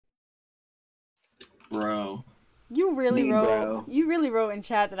Bro. You really Dude, wrote. bro. You really wrote in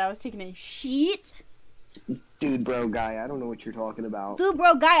chat that I was taking a shit. Dude, bro, guy, I don't know what you're talking about. Dude,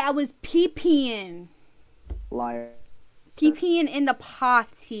 bro, guy, I was pee-peeing. Liar. Pee-peeing in the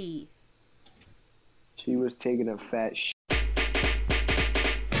potty. She was taking a fat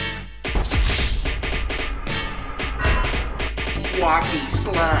Wacky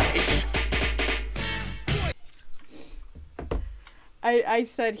slash. I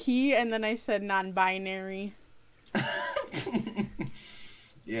said he, and then I said non-binary.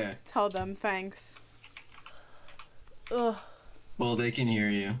 Yeah. Tell them thanks. Ugh. Well, they can hear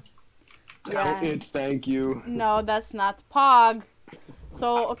you. Yeah. It's thank you. No, that's not Pog.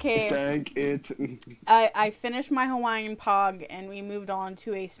 So, okay. Thank it. I finished my Hawaiian Pog, and we moved on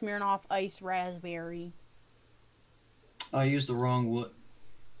to a Smirnoff Ice Raspberry. I used the wrong wood.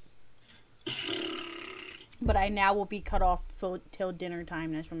 But I now will be cut off till dinner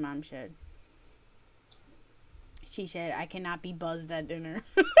time. That's what Mom said. She said I cannot be buzzed at dinner.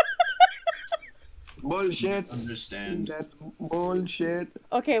 Bullshit. Understand. That's bullshit.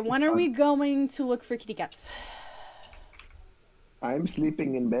 Okay, when are we going to look for kitty cats? I'm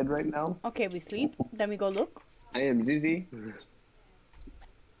sleeping in bed right now. Okay, we sleep. Then we go look. I am Zizi.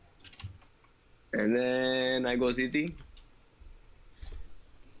 And then I go Zizi.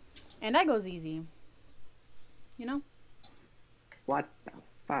 And I go ZZ. You know? What the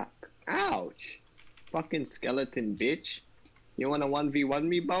fuck? Ouch. Fucking skeleton bitch. You wanna 1v1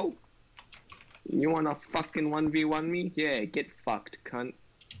 me, Bo? You wanna fucking 1v1 me? Yeah, get fucked, cunt.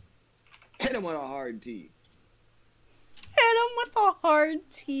 Hit him with a hard T. Hit him with a hard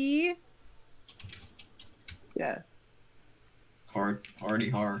T. Yeah, Hard. Already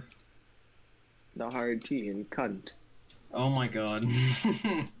hard. the hard T and cunt. Oh my god.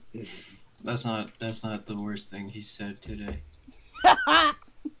 That's not the worst thing he said today.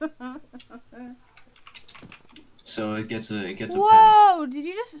 So it gets a pass. Whoa! Did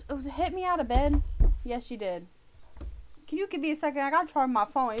you just hit me out of bed? Yes, you did. Can you give me a second? I gotta charge my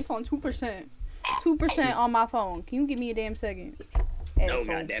phone. It's on 2%. 2% on my phone. Can you give me a damn second? No, Asshole.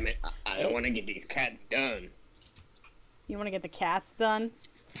 goddammit. I don't wanna get these cats done. You wanna get the cats done?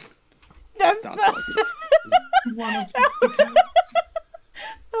 That's Stop so... That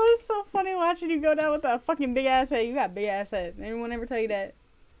was so funny watching you go down with that fucking big ass head. You got big ass head. Anyone ever tell you that?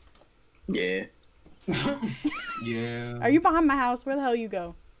 Yeah, Yeah. Are you behind my house? Where the hell you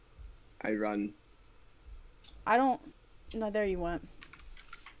go? I run. I don't... No, there you went.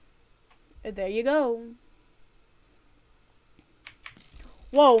 There you go.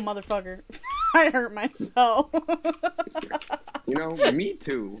 Whoa, motherfucker. I hurt myself. You know, me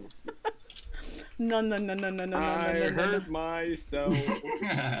too. No. I hurt myself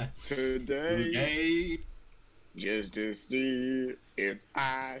today Today. just to see if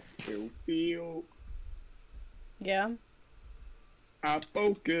I still feel. Yeah. I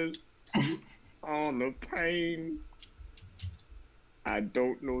focus on the pain. I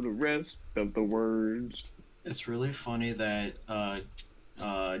don't know the rest of the words. It's really funny that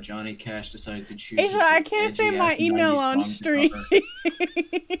Johnny Cash decided to choose. Asia, I can't say my email on stream.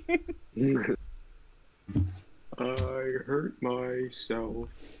 I hurt myself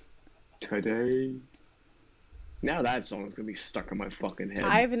today. Now that song's gonna be stuck in my fucking head.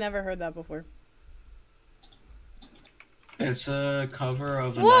 I've never heard that before. It's a cover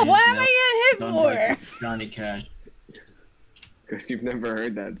of a Whoa, Nine what Inch am I Nails getting done hit by for? Johnny Cash. Because you've never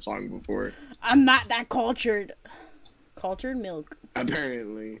heard that song before. I'm not that cultured. Cultured milk.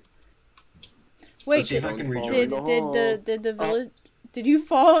 Apparently. Wait, Let's see if I can reach did over. the village... Did you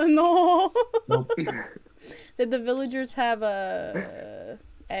fall in the hole? Nope. Did the villagers have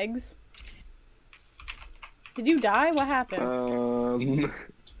eggs? Did you die? What happened?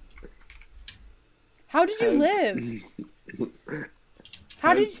 How did you live?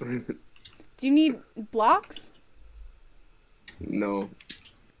 How did you... Do you need blocks? No.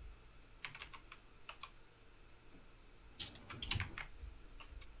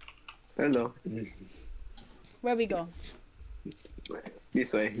 Hello. Where we go?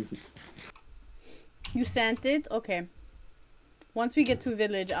 This way. You sent it? Okay. Once we get to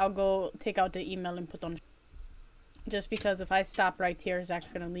village, I'll go take out the email and put on... Just because if I stop right here,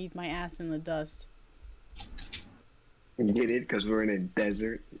 Zach's gonna leave my ass in the dust. Get it? Because we're in a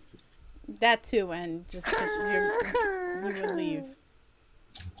desert. That too, and just because you would leave.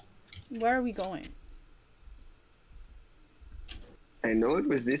 Where are we going? I know it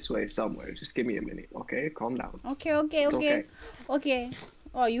was this way somewhere. Just give me a minute, okay? Calm down. Okay. It's okay. Okay.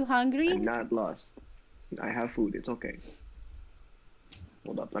 Oh, you hungry? I'm not lost. I have food. It's okay.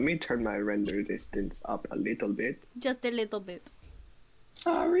 Hold up. Let me turn my render distance up a little bit. Just a little bit.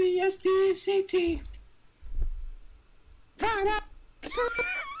 R-E-S-P-C-T.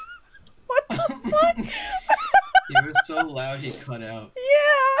 What the fuck? He was so loud he cut out.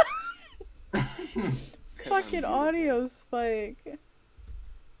 Yeah. Fucking audio spike.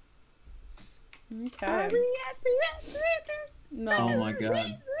 Okay. No. Oh my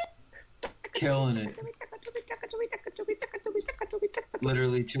god. Killing it.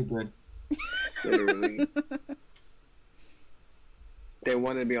 Literally too good. Literally. They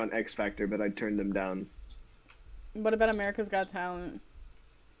wanted me on X Factor, but I turned them down. What about America's Got Talent?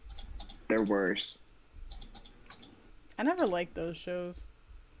 They're worse. I never liked those shows.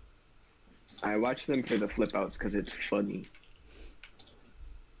 I watch them for the flip outs because it's funny.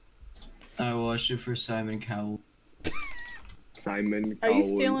 I watched it for Simon Cowell. Simon Are you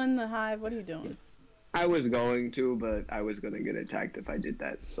Cowell. stealing the hive? What are you doing? I was going to, but I was going to get attacked if I did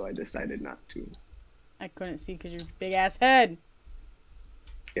that, so I decided not to. I couldn't see because your big ass head.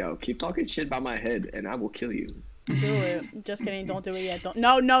 Yo, keep talking shit about my head, and I will kill you. Do it. Just kidding. Don't do it yet. Don't.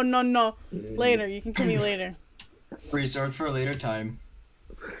 No, no, no, no. Later. You can kill me later. Resort for a later time.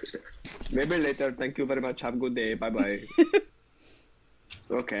 Maybe later. Thank you very much. Have a good day. Bye-bye.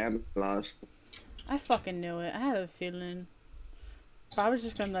 Okay, I'm lost. I fucking knew it. I had a feeling. But I was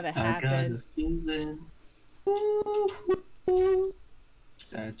just gonna let it I got a happen. feeling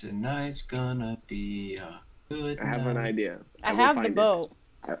that tonight's gonna be a good I have an night. idea. I will have the find it. boat.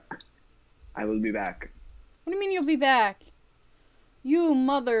 I will be back. What do you mean you'll be back? You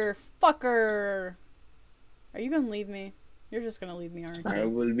motherfucker. Are you gonna leave me? You're just gonna leave me, aren't I you?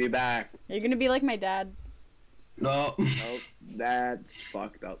 will be back. Are you gonna be like my dad? No. Oh, that's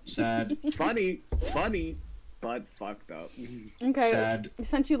fucked up. Sad. Funny, but fucked up. Okay. Sad.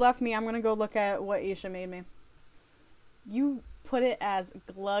 Since you left me, I'm gonna go look at what Aisha made me. You put it as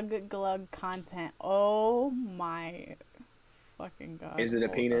glug glug content. Oh my fucking god. Is it a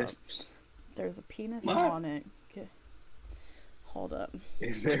Hold penis? up. There's a penis What? on it. Hold up.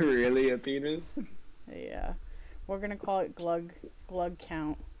 Is there really a penis? Yeah. We're gonna call it glug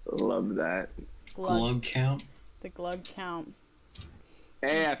count. Love that. Glug count. The glug count.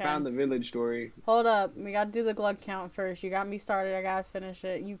 Hey, I Okay. found the village story. Hold up. We gotta do the glug count first. You got me started. I gotta finish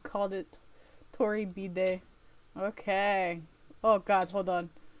it. You called it Tori B Day. Okay. Oh god, hold on.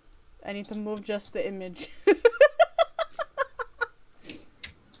 I need to move just the image.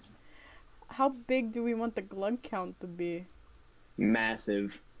 How big do we want the glug count to be?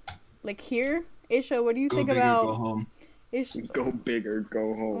 Massive. Like here? Aisha, what do you Go think big or about go home. Aisha? Go big or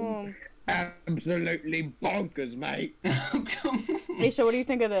go home. Absolutely bonkers, mate. Come on. Aisha, what do you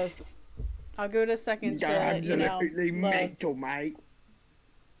think of this? I'll give it a second to, Absolutely load. mental, mate.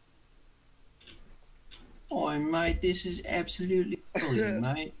 Oh, mate, this is absolutely brilliant,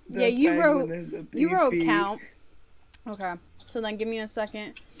 mate. Yeah, you wrote- penguin is a You wrote PP. count. Okay. So then give me a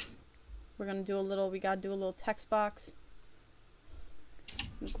second. We're gonna do we gotta do a little text box.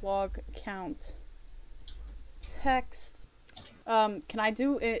 Glog count. Text. Can I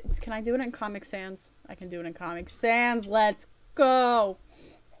do it in Comic Sans? I can do it in Comic Sans. Let's go.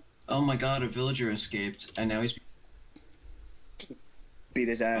 Oh my god, a villager escaped, and now he's. Beat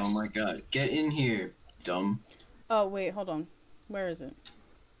his ass. Oh my god, get in here, dumb. Oh wait, hold on. Where is it?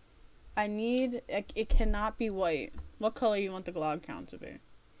 I need it cannot be white. What color you want the glog count to be?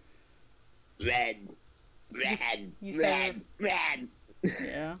 Red. Red. You said Red.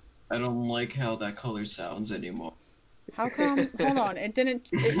 Yeah. I don't like how that color sounds anymore. How come? Hold on. It didn't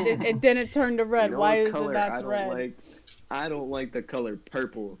turn to red. You know Why what is color it not I don't red? like? I don't like the color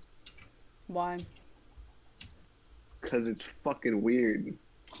purple. Why? Because it's fucking weird.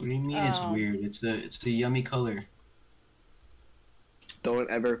 What do you mean it's Oh. weird? It's a yummy color. Don't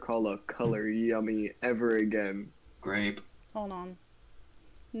ever call a color yummy ever again. Grape. Hold on.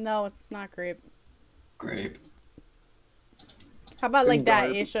 No, it's not grape. Grape. How about like that,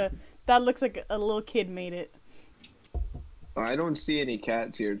 Barb. Aisha? That looks like a little kid made it. I don't see any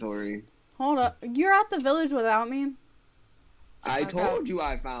cats here, Tori. Hold up. You're at the village without me? I Okay. told you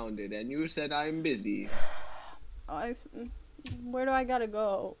I found it, and you said I'm busy. Where do I gotta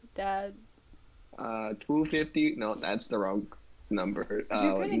go, Dad? 250. No, that's the wrong number.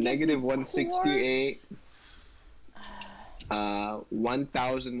 You're gonna give Negative me 168. quartz?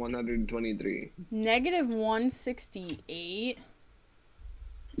 1,123. Negative 168.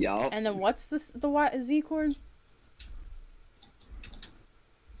 Yup. And then what's the Z chord?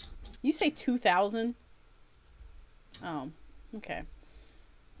 You say 2,000? Oh, okay.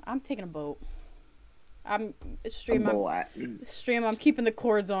 I'm taking a boat. I'm keeping the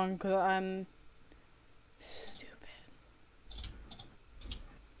cords on because I'm stupid.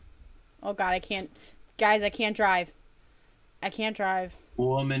 Oh god, I can't. Guys, I can't drive. I can't drive.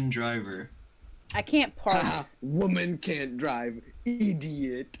 Woman driver. I can't park. Haha, woman can't drive,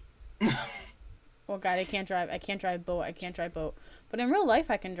 idiot. Oh god, I can't drive. I can't drive boat. I can't drive boat. But in real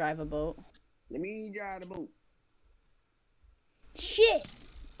life, I can drive a boat. Let me drive the boat. Shit!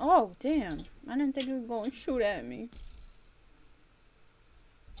 Oh, damn. I didn't think he was going to shoot at me.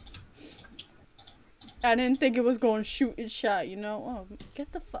 I didn't think it was going to shoot its shot, you know? Oh,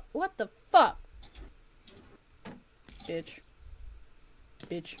 get the fuck. What the fuck? Bitch.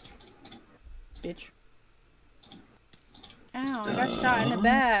 Bitch. Bitch. Ow, I got shot in the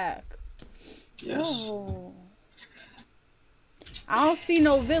back. Yes. Oh. I don't see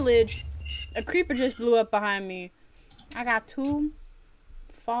no village. A creeper just blew up behind me. I got 2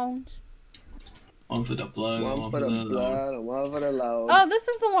 phones. One for the blood, One for the load. blood, and one for the load. Oh, this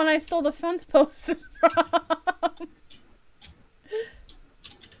is the one I stole the fence posts from.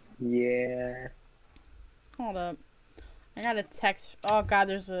 Yeah. Hold up. I got a text. Oh god,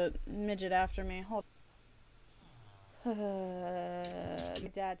 there's a midget after me. Hold. My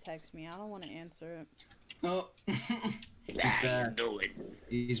dad texts me. I don't want to answer it. Oh. He's back. Do it.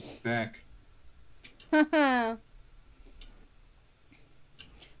 He's back.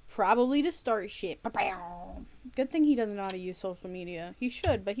 Probably to start shit. Good thing he doesn't know how to use social media. He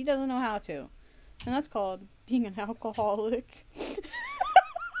should, but he doesn't know how to. And that's called being an alcoholic.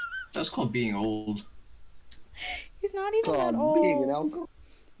 That's called being old. He's not even that old. Being an alcoholic.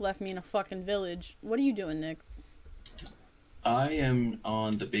 Left me in a fucking village. What are you doing, Nick? I am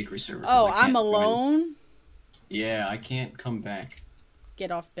on the bakery server. 'cause Oh, I can't I'm join. alone? Yeah, I can't come back.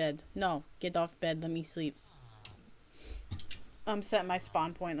 Get off bed. No, get off bed. Let me sleep. I'm setting my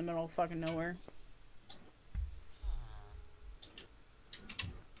spawn point in the middle of fucking nowhere.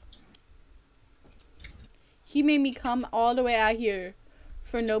 He made me come all the way out here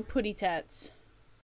for no putty tats.